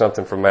took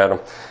something from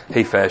Adam.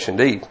 He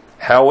fashioned Eve.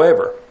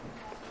 However,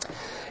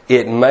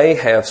 it may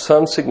have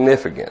some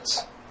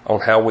significance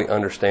on how we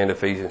understand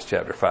Ephesians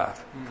chapter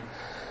 5.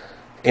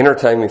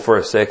 Entertain me for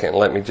a second.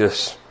 Let me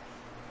just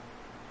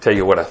tell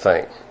you what I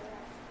think.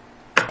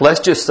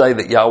 Let's just say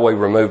that Yahweh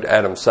removed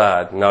Adam's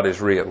side, not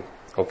his rib.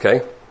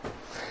 Okay?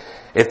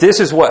 If this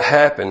is what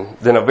happened,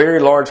 then a very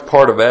large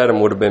part of Adam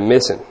would have been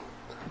missing.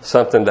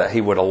 Something that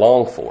he would have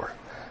longed for,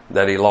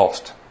 that he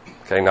lost.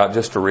 Okay, not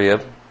just a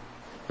rib,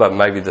 but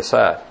maybe the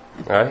side.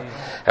 Right?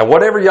 And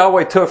whatever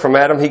Yahweh took from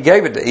Adam, he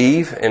gave it to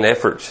Eve in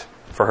efforts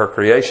for her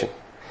creation.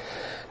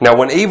 Now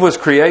when Eve was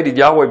created,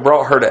 Yahweh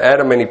brought her to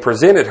Adam and he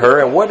presented her.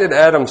 And what did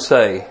Adam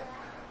say?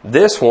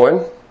 "This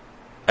one,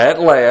 at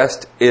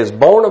last, is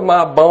bone of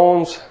my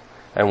bones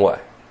and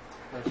what?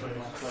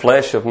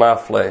 Flesh of my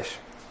flesh.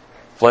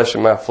 Flesh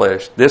of my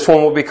flesh. This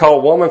one will be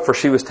called woman, for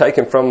she was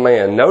taken from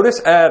man." Notice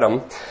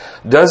Adam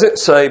doesn't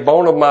say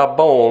bone of my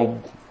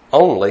bone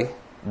only,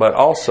 but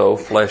also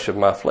flesh of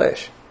my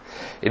flesh.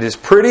 It is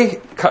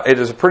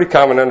a pretty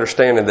common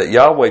understanding that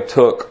Yahweh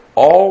took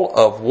all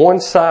of one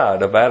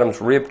side of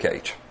Adam's rib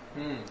cage.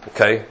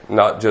 Okay,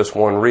 not just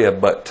one rib,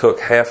 but took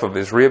half of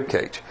his rib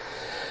cage.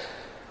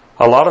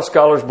 A lot of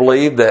scholars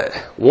believe that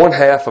one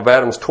half of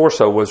Adam's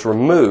torso was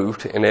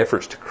removed in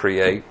efforts to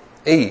create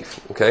Eve.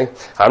 Okay,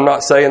 I'm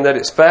not saying that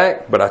it's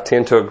fact, but I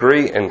tend to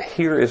agree, and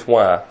here is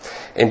why.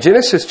 In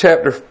Genesis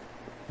chapter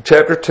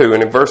 2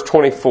 and in verse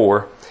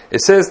 24,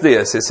 it says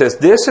this. It says,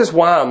 "This is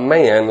why a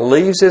man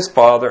leaves his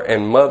father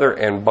and mother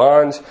and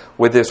bonds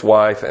with his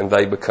wife, and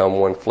they become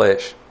one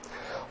flesh."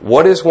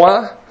 What is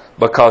why?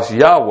 Because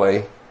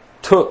Yahweh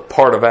took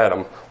part of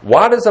Adam.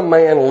 Why does a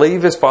man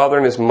leave his father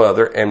and his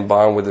mother and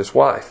bond with his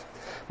wife?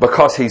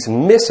 Because he's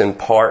missing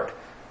part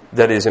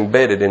that is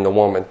embedded in the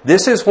woman.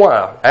 This is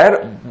why.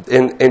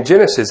 In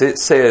Genesis it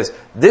says,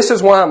 this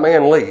is why a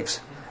man leaves.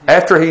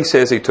 After he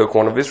says he took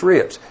one of his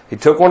ribs. He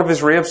took one of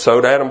his ribs,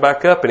 sewed Adam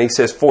back up, and he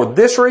says, for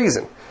this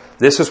reason,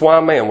 this is why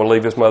a man will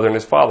leave his mother and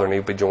his father and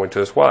he'll be joined to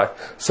his wife,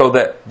 so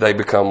that they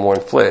become one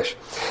flesh.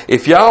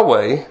 If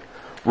Yahweh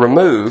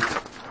removed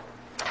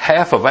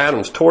half of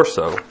Adam's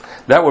torso,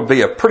 that would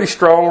be a pretty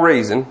strong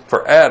reason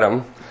for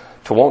Adam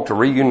to want to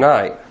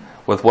reunite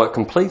with what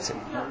completes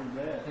him.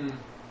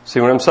 See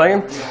what I'm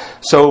saying?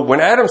 So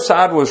when Adam's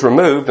side was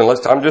removed, and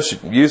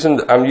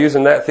I'm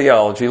using that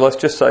theology. Let's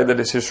just say that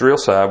it's his real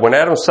side. When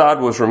Adam's side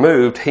was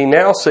removed, he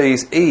now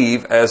sees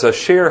Eve as a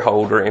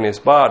shareholder in his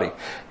body.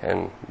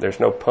 And there's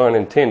no pun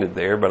intended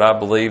there, but I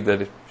believe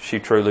that she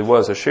truly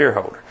was a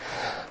shareholder.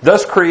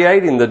 Thus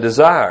creating the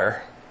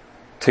desire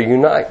to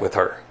unite with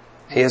her.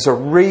 He has a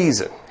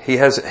reason. He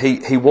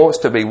wants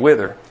to be with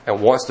her. And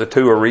once the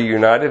two are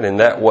reunited in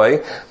that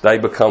way, they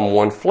become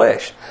one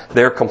flesh.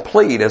 They're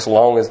complete as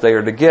long as they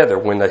are together.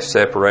 When they're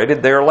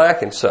separated, they're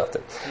lacking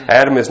something.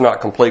 Adam is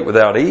not complete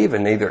without Eve,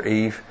 and neither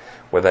Eve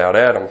without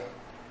Adam.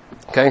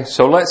 Okay,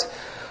 so let's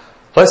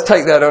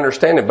take that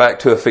understanding back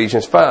to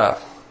Ephesians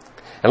 5.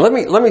 And let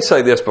me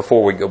say this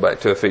before we go back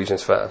to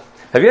Ephesians 5.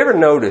 Have you ever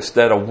noticed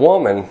that a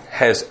woman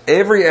has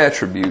every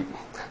attribute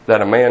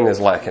that a man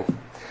is lacking?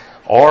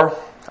 Or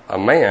a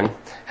man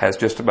has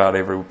just about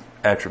every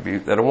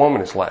attribute that a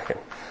woman is lacking.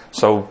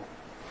 So,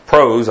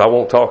 pros, I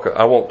won't talk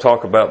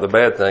about the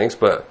bad things,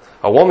 but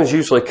a woman's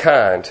usually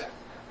kind.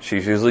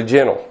 She's usually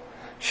gentle.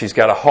 She's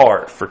got a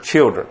heart for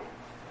children.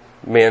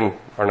 Men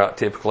are not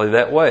typically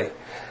that way.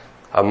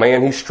 A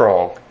man, he's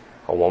strong.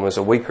 A woman's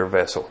a weaker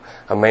vessel.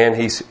 A man,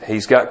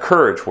 he's got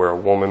courage where a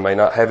woman may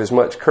not have as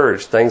much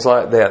courage. Things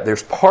like that.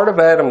 There's part of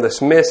Adam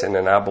that's missing,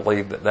 and I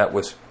believe that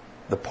was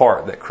the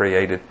part that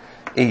created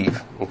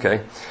Eve.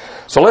 Okay?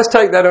 So let's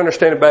take that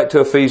understanding back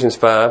to Ephesians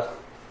 5.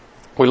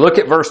 We look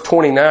at verse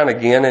 29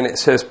 again, and it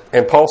says,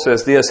 and Paul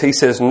says this, he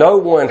says, "No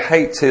one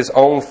hates his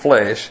own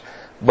flesh,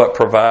 but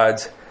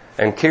provides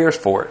and cares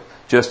for it,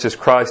 just as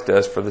Christ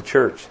does for the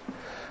church."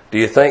 Do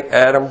you think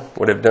Adam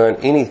would have done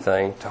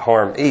anything to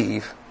harm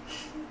Eve?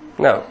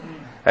 No,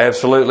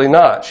 absolutely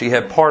not. She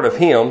had part of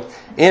him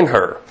in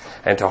her,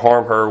 and to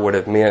harm her would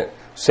have meant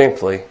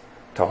simply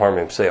to harm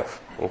himself.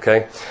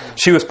 Okay?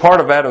 She was part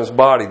of Adam's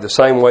body the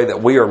same way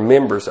that we are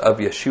members of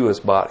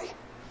Yeshua's body.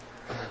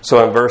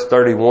 So in verse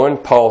 31,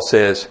 Paul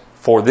says,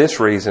 "For this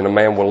reason a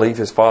man will leave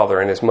his father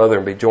and his mother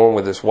and be joined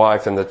with his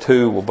wife, and the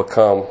two will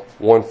become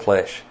one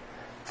flesh."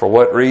 For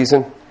what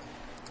reason?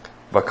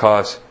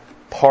 Because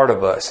part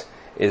of us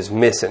is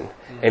missing,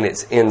 and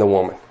it's in the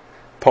woman.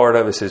 Part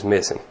of us is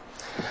missing.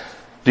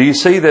 Do you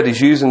see that he's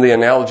using the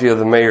analogy of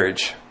the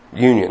marriage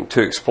union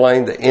to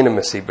explain the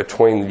intimacy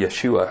between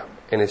Yeshua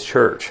and his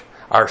church,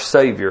 our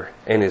Savior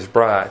and his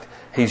bride?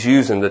 He's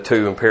using the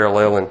two and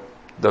paralleling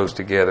those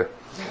together.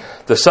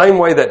 The same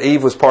way that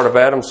Eve was part of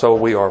Adam, so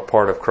we are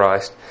part of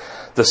Christ.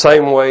 The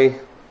same way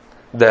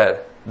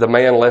that the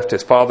man left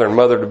his father and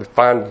mother to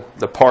find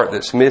the part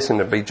that's missing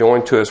to be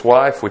joined to his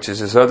wife, which is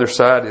his other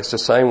side, it's the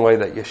same way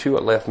that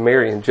Yeshua left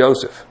Mary and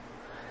Joseph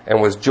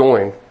and was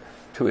joined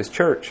to his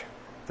church.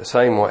 The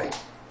same way.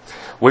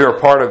 We are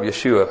part of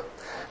Yeshua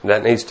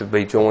that needs to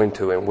be joined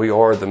to him. We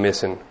are the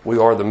missing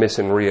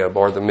rib,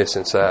 or the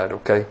missing side,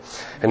 okay?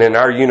 And in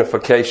our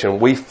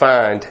unification, we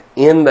find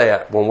in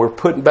that, when we're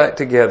put back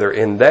together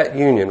in that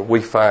union,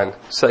 we find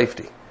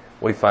safety,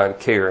 we find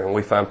care, and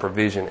we find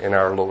provision in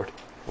our Lord,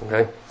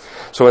 okay?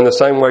 So in the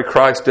same way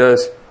Christ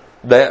does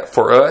that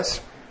for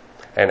us,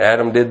 and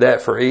Adam did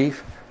that for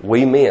Eve,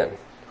 we men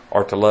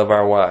are to love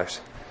our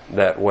wives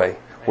that way.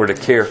 We're to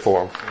care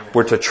for them.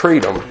 We're to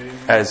treat them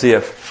as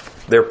if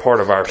they're part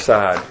of our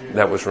side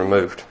that was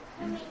removed.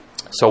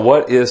 So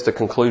what is the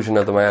conclusion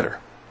of the matter?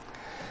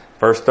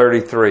 Verse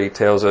 33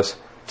 tells us,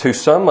 to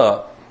sum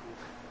up,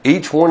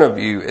 each one of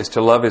you is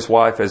to love his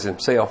wife as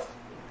himself,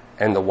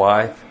 and the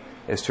wife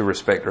is to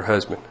respect her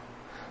husband.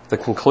 The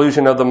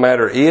conclusion of the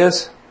matter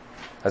is,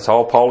 that's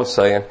all Paul is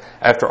saying,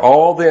 after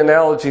all the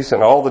analogies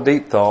and all the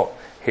deep thought,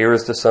 here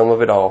is the sum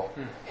of it all.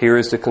 Here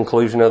is the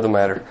conclusion of the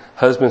matter.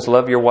 Husbands,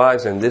 love your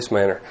wives in this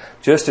manner,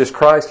 just as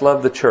Christ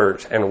loved the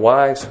church, and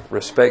wives,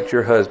 respect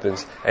your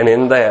husbands, and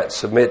in that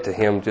submit to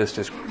him just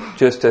as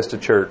the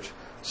church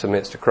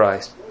submits to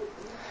Christ.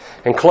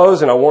 In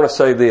closing, I want to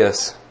say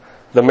this.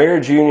 The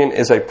marriage union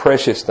is a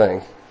precious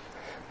thing.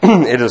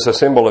 It is a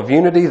symbol of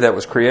unity that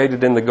was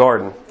created in the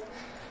garden,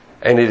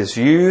 and it is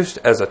used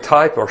as a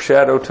type or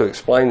shadow to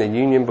explain the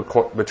union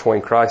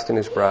between Christ and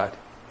his bride.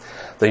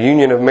 The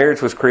union of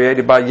marriage was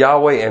created by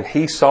Yahweh, and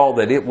he saw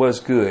that it was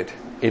good.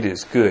 It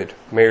is good.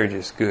 Marriage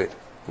is good.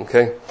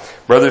 Okay?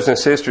 Brothers and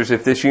sisters,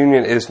 if this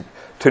union is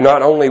to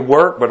not only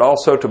work, but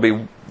also to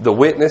be the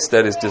witness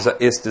that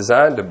it's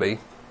designed to be,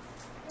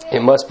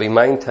 it must be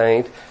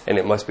maintained and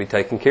it must be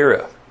taken care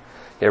of.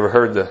 You ever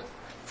heard the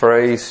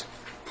phrase,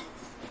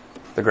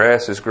 the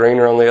grass is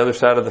greener on the other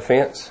side of the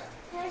fence?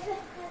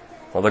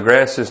 Well, the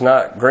grass is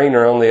not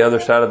greener on the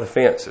other side of the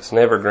fence. It's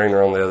never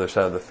greener on the other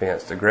side of the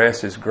fence. The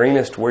grass is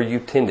greenest where you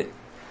tend it.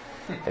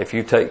 If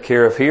you take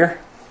care of here,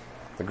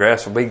 the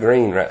grass will be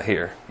green right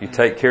here. You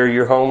take care of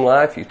your home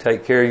life, you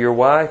take care of your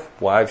wife.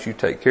 Wives, you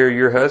take care of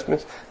your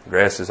husbands. The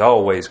grass is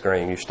always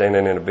green. You're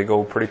standing in a big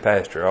old pretty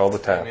pasture all the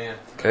time. Amen.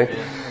 Okay?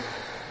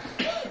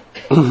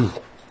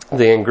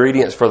 The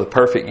ingredients for the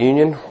perfect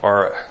union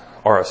are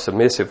a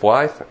submissive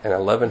wife and a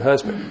loving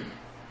husband.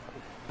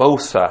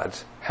 Both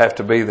sides have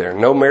to be there.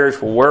 No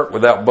marriage will work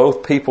without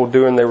both people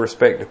doing their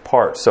respective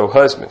parts. So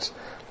husbands,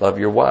 love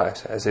your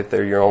wives as if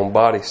they're your own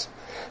bodies.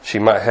 She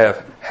might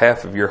have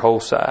half of your whole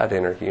side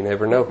in her. You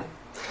never know.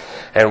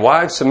 And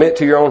wives, submit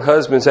to your own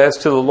husbands as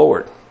to the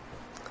Lord.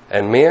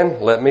 And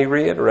men, let me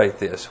reiterate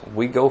this.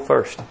 We go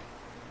first.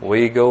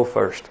 We go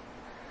first.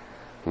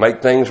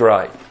 Make things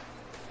right.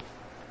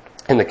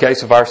 In the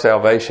case of our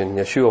salvation,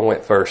 Yeshua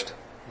went first.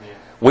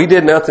 We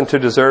did nothing to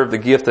deserve the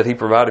gift that He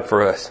provided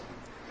for us.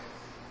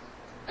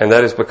 And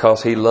that is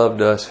because He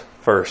loved us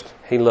first.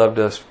 He loved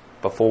us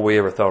before we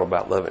ever thought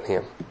about loving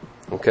Him.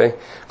 Okay?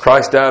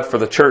 Christ died for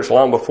the church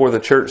long before the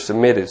church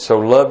submitted. So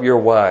love your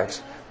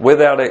wives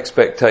without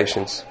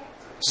expectations.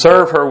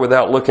 Serve her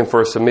without looking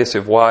for a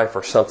submissive wife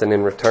or something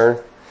in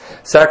return.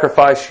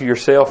 Sacrifice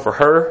yourself for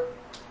her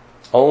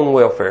own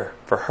welfare.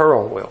 For her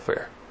own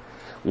welfare.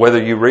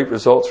 Whether you reap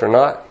results or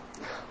not,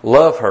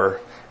 love her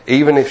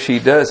even if she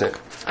doesn't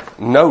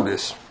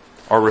notice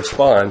or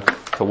respond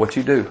to what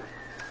you do.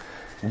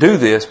 Do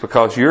this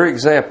because your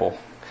example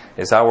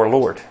is our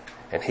Lord.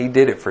 And He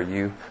did it for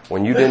you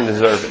when you didn't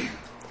deserve it.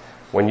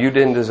 When you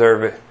didn't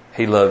deserve it,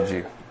 He loved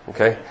you.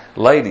 Okay?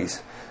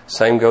 Ladies,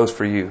 same goes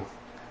for you.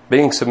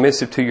 Being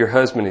submissive to your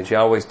husband is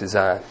Yahweh's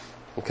design.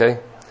 Okay?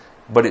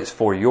 But it's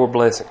for your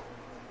blessing.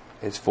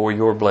 It's for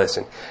your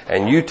blessing.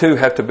 And you too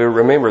have to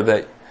remember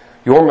that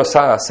your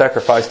Messiah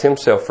sacrificed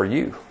Himself for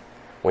you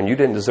when you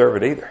didn't deserve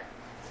it either.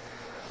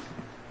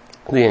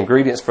 The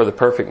ingredients for the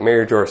perfect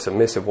marriage are a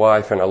submissive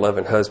wife and a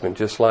loving husband,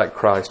 just like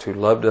Christ, who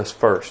loved us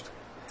first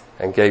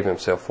and gave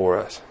Himself for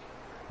us.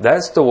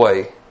 That's the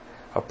way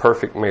a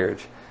perfect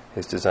marriage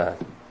is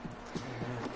designed.